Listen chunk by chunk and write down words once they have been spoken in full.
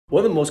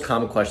One of the most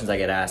common questions I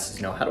get asked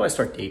is, how do I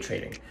start day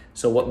trading?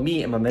 So what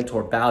me and my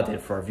mentor Bao did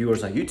for our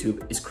viewers on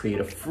YouTube is create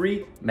a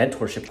free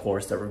mentorship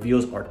course that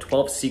reveals our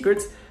 12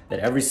 secrets that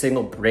every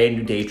single brand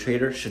new day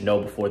trader should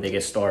know before they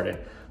get started.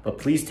 But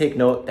please take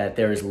note that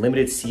there is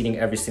limited seating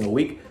every single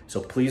week. So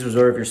please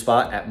reserve your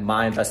spot at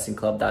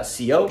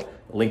myinvestingclub.co.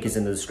 The link is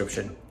in the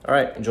description. All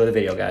right, enjoy the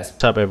video, guys.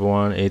 What's up,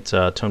 everyone? It's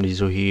Tom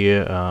Diesel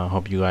here.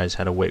 Hope you guys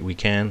had a great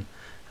weekend.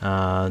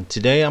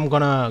 Today I'm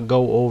gonna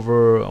go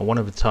over one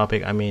of the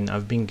topic.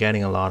 I've been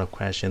getting a lot of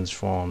questions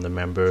from the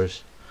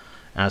members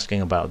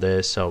asking about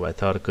this, so I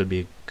thought it could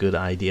be a good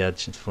idea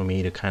for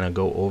me to kind of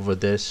go over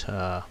this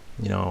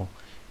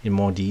in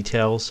more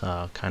details,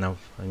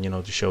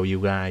 to show you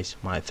guys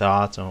my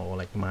thoughts or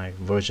like my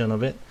version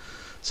of it.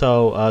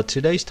 So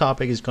today's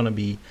topic is going to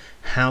be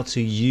how to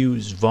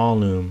use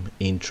volume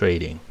in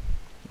trading.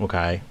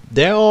 Okay,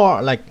 there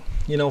are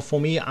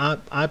for me,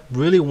 I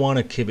really want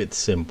to keep it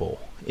simple.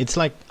 It's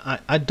like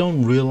I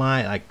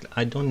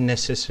don't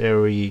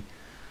necessarily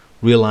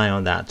rely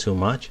on that too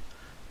much,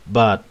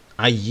 but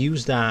I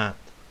use that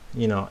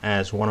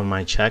as one of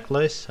my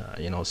checklists.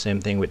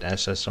 Same thing with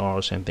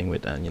SSR, same thing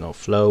with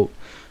float,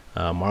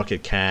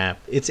 market cap.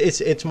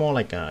 It's more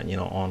like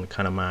on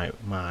kind of my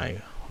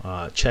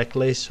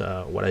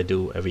checklist, what I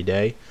do every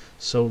day,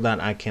 so that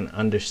I can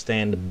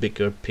understand the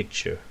bigger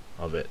picture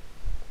of it.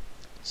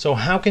 So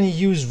how can you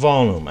use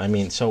volume?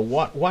 So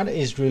what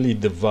is really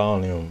the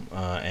volume,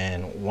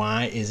 and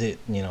why is it,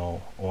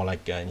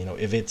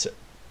 if it's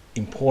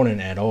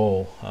important at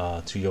all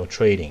to your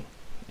trading?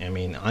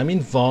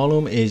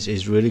 Volume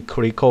is really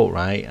critical,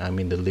 right?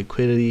 The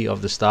liquidity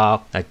of the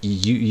stock. Like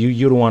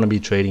you don't want to be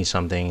trading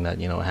something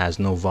that has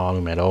no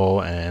volume at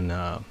all, and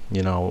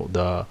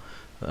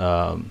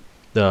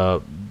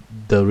the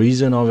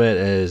reason of it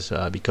is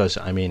because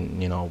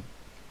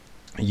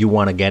you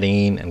want to get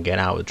in and get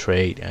out of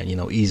trade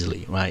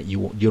easily, right?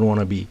 You don't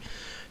want to be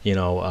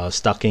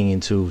stucking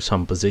into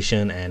some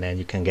position and then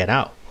you can get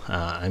out.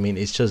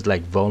 It's just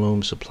like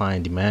volume, supply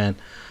and demand.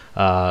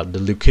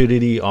 The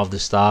liquidity of the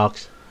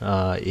stocks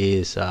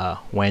is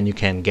when you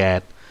can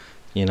get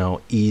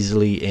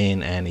easily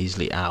in and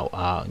easily out.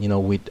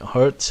 With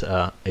Hertz,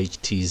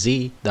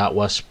 HTZ, that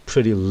was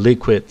pretty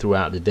liquid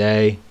throughout the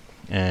day,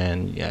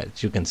 and yeah,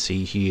 as you can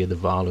see here, the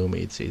volume,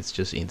 it's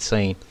just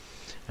insane.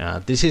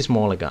 This is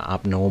more like an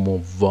abnormal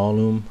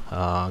volume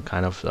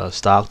kind of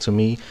stock to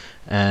me.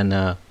 And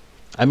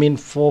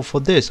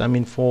for this,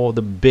 for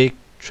the big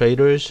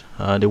traders,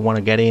 they want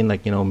to get in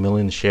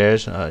million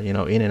shares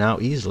in and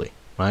out easily,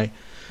 right?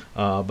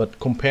 But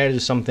compared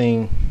to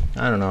something,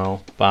 I don't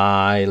know,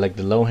 by like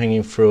the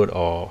low-hanging fruit,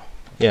 or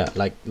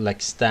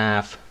like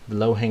staff, the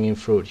low-hanging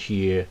fruit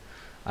here,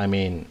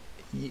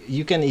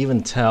 you can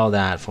even tell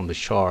that from the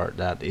chart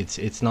that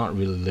it's not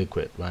really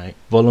liquid, right?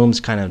 Volumes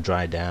kind of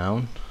dries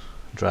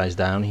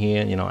down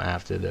here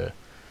after the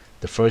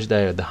first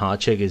day of the hot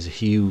check is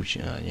huge,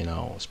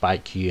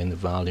 spike here in the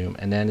volume,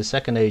 and then the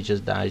second day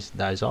just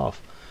dies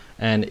off.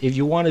 And if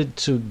you wanted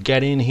to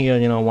get in here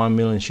 1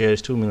 million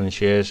shares, 2 million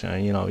shares,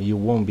 you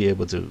won't be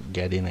able to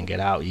get in and get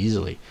out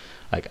easily.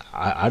 Like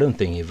I don't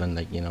think even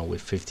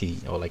with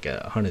 50 or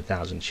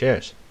 100,000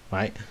 shares,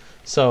 right?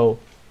 So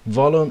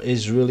volume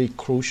is really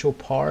crucial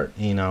part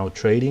in our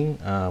trading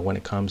when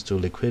it comes to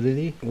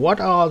liquidity. What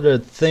are the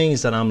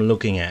things that I'm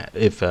looking at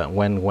if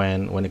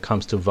when it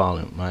comes to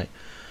volume, right?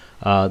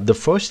 The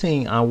first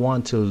thing I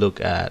want to look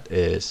at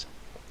is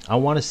I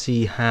want to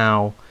see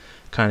how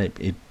kind of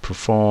it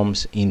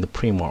performs in the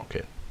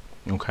pre-market.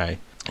 Okay,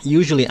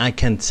 usually I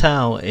can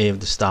tell if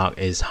the stock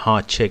is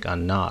hot check or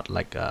not.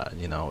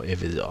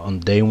 If it's on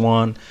day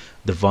one,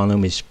 the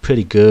volume is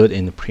pretty good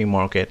in the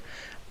pre-market.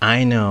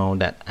 I know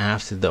that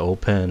after the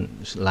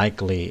open,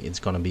 likely it's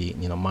going to be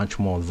much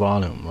more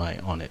volume,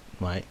 right, on it,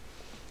 right?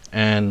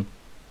 And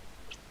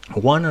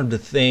one of the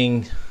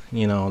things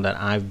that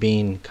I've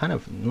been kind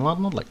of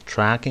not like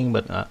tracking,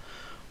 but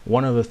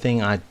one of the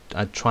things I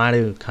try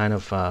to kind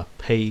of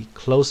pay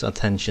close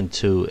attention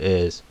to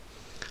is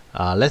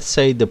let's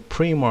say the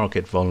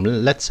pre-market volume.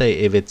 Let's say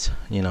if it's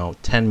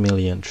 10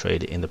 million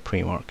traded in the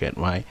pre-market,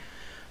 right?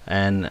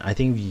 And I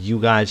think you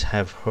guys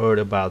have heard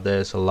about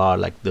this a lot,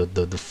 like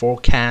the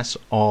forecast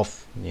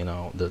of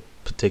the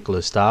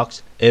particular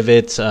stocks. If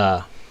it's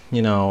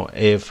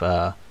if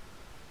the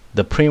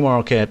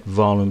pre-market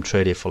volume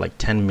traded for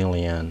 10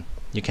 million,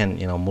 you can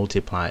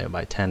multiply it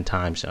by 10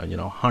 times,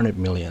 100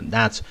 million.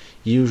 That's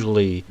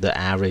usually the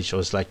average, or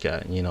it's like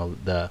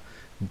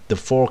the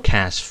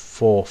forecast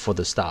for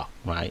the stock,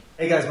 right?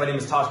 Hey guys, my name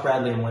is Tosh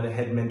Bradley. I'm one of the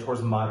head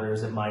mentors and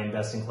moderators at My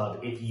Investing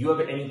Club. If you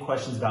have any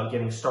questions about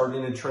getting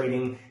started in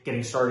trading,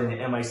 getting started in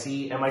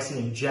MIC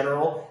in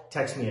general,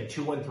 text me at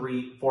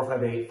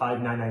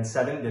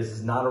 213-458-5997. This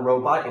is not a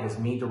robot. It is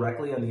me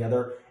directly on the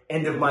other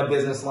end of my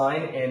business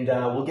line, and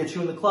we'll get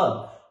you in the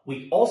club.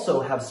 We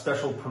also have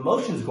special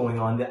promotions going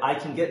on that I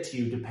can get to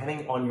you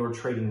depending on your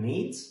trading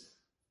needs.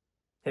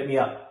 Hit me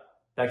up.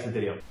 Back to the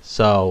video.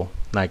 So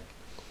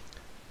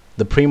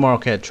the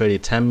pre-market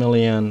traded 10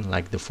 million,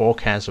 like the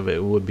forecast of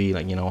it would be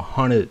like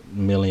 100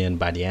 million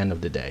by the end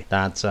of the day.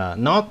 That's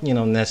not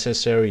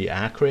necessarily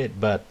accurate,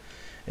 but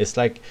it's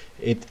like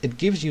it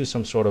gives you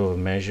some sort of a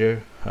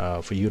measure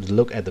for you to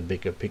look at the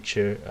bigger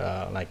picture.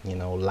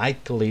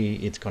 Likely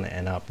it's going to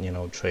end up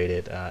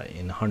traded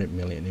in 100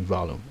 million in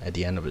volume at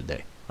the end of the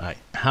day, right?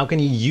 How can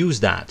you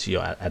use that to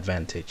your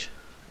advantage?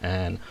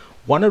 And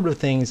one of the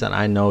things that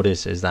I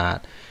noticed is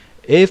that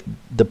if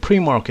the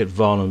pre-market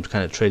volume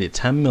kind of traded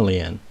 10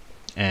 million,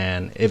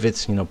 and if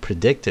it's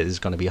predicted it's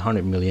going to be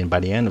 100 million by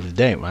the end of the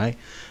day, right?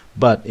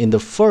 But in the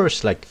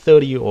first like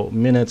 30 or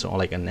minutes or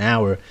like an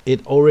hour,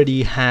 it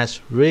already has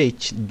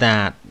reached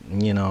that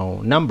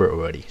number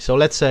already. So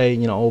let's say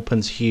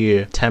opens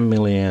here 10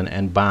 million,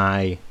 and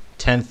by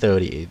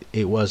 10:30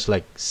 it was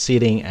like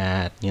sitting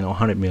at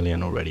 100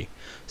 million already.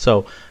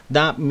 So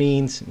that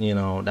means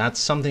that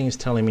something is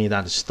telling me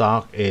that the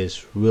stock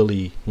is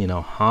really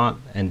hot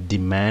and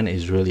demand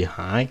is really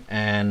high,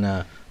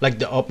 and like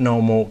the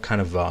abnormal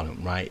kind of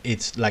volume, right?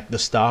 It's like the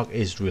stock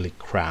is really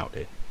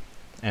crowded.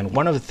 And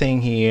one of the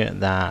thing here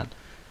that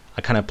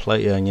I kind of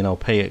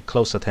pay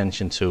close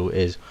attention to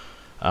is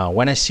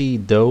when I see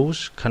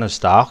those kind of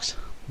stocks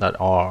that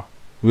are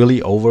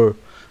really over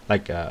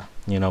like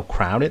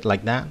crowded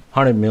like that,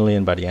 100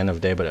 million by the end of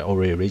the day, but it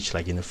already reached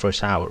like in the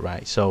first hour,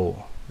 right?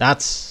 So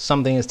that's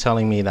something is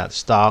telling me that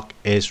stock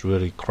is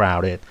really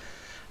crowded.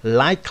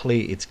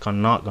 Likely it's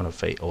not gonna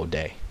fade all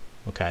day,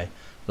 okay?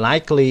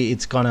 Likely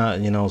it's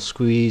gonna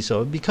squeeze,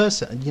 or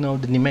because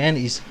the demand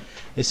is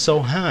so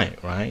high,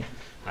 right?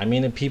 I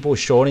mean, people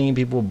shorting,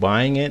 people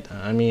buying it.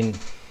 I mean,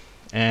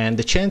 and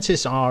the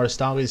chances are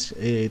stock is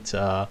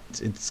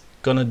it's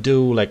gonna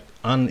do like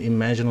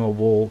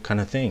unimaginable kind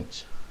of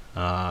things.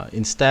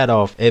 Instead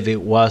of if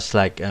it was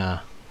like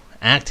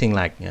acting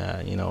like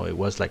it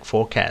was like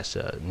forecast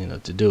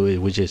to do it,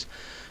 which is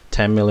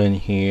 10 million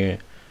here,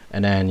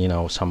 and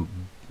then some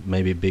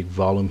maybe big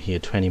volume here,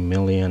 20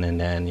 million, and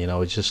then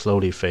it just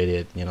slowly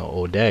faded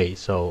all day.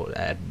 So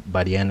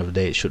by the end of the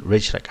day it should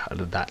reach like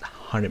that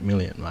 100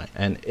 million, right?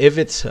 And if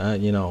it's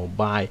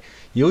by,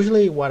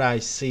 usually what I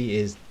see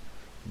is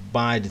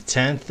by the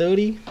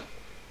 10:30,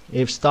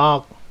 if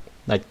stock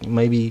like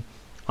maybe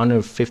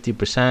under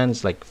 50%,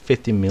 it's like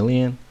 50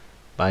 million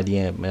by the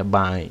end,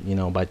 by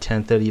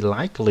 10:30,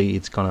 likely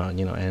it's gonna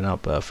end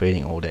up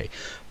fading all day.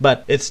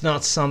 But it's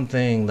not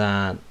something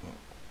that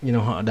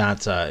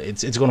that's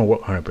it's gonna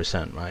work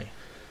 100%, right?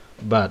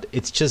 But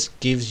it just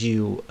gives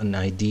you an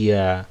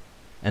idea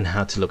and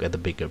how to look at the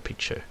bigger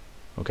picture.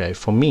 Okay,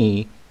 for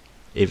me,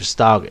 if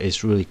stock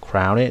is really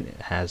crowded,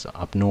 it has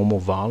abnormal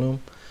volume,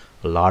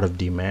 a lot of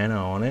demand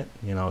on it,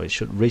 it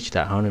should reach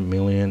that 100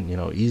 million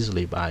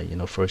easily by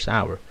first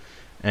hour.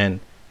 And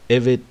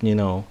if it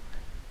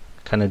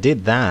kind of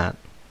did that,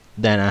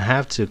 then I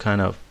have to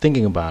kind of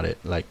thinking about it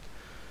like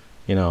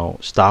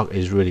stock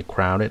is really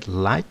crowded,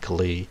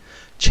 likely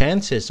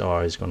chances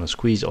are it's going to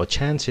squeeze, or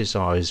chances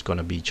are it's going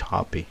to be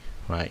choppy,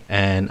 right?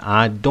 And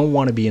I don't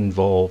want to be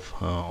involved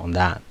on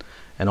that.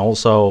 And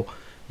also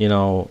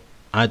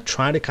I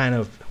try to kind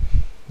of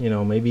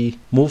maybe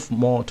move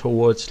more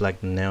towards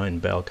like nail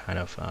and bell kind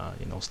of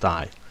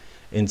style,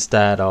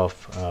 instead of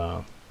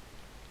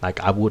like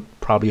I would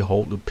probably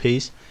hold the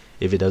piece.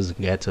 If it doesn't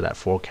get to that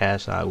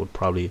forecast, I would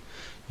probably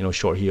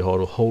short here,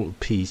 hold a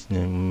piece,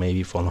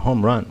 maybe for the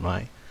home run,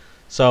 right?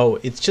 So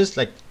it's just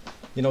like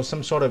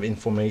some sort of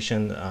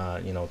information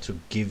to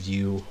give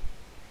you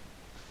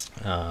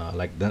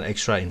like that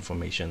extra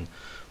information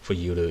for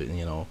you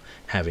to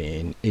have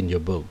it in your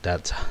book.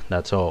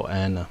 That's all.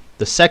 And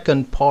the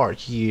second part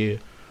here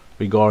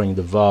regarding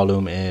the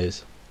volume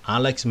is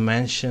Alex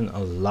mentioned a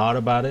lot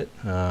about it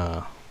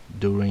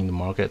during the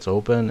markets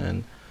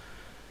open,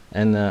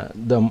 and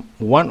the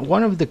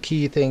one of the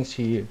key things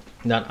here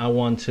that I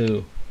want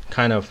to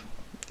kind of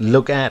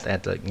look at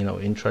like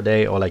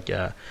intraday, or like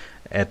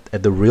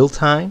at the real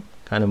time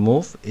kind of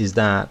move, is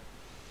that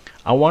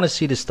I want to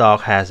see the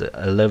stock has a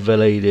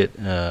elevated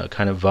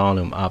kind of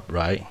volume up,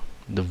 right?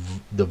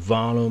 The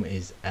volume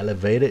is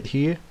elevated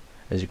here,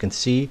 as you can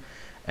see,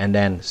 and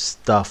then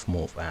stuff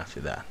move after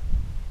that,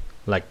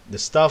 like the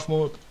stuff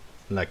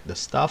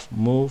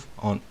move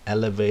on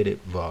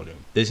elevated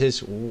volume. This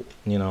is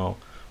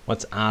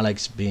what's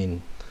Alex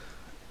been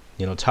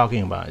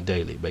talking about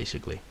daily,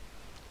 basically.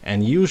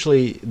 And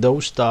usually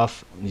those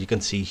stuff you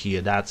can see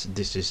here,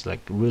 this is like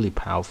really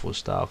powerful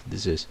stuff.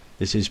 This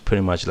is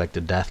pretty much like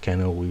the death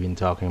candle we've been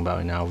talking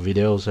about in our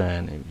videos,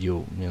 and if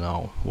you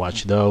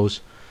watch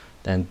those,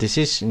 then this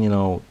is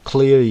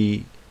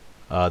clearly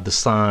the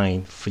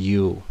sign for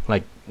you,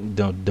 like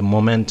the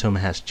momentum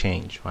has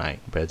changed, right?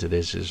 Compared to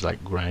this is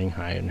like grinding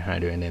higher and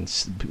higher, and then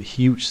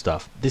huge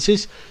stuff. This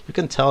is, you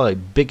can tell,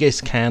 like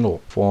biggest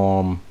candle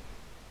from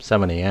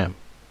 7 a.m.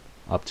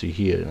 up to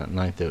here at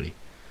 9:30.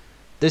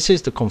 This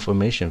is the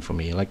confirmation for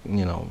me, like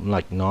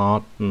like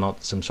not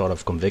some sort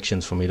of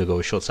convictions for me to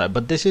go short side,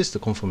 but this is the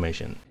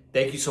confirmation.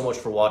 Thank you so much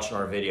for watching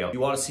our video. If you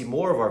want to see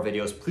more of our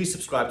videos, please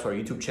subscribe to our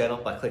YouTube channel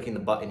by clicking the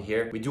button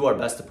here. We do our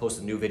best to post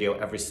a new video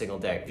every single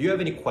day. If you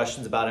have any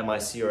questions about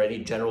MIC or any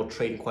general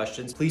trading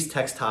questions, please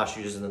text Tosh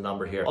using the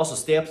number here. Also,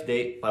 stay up to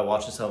date by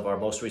watching some of our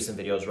most recent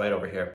videos right over here.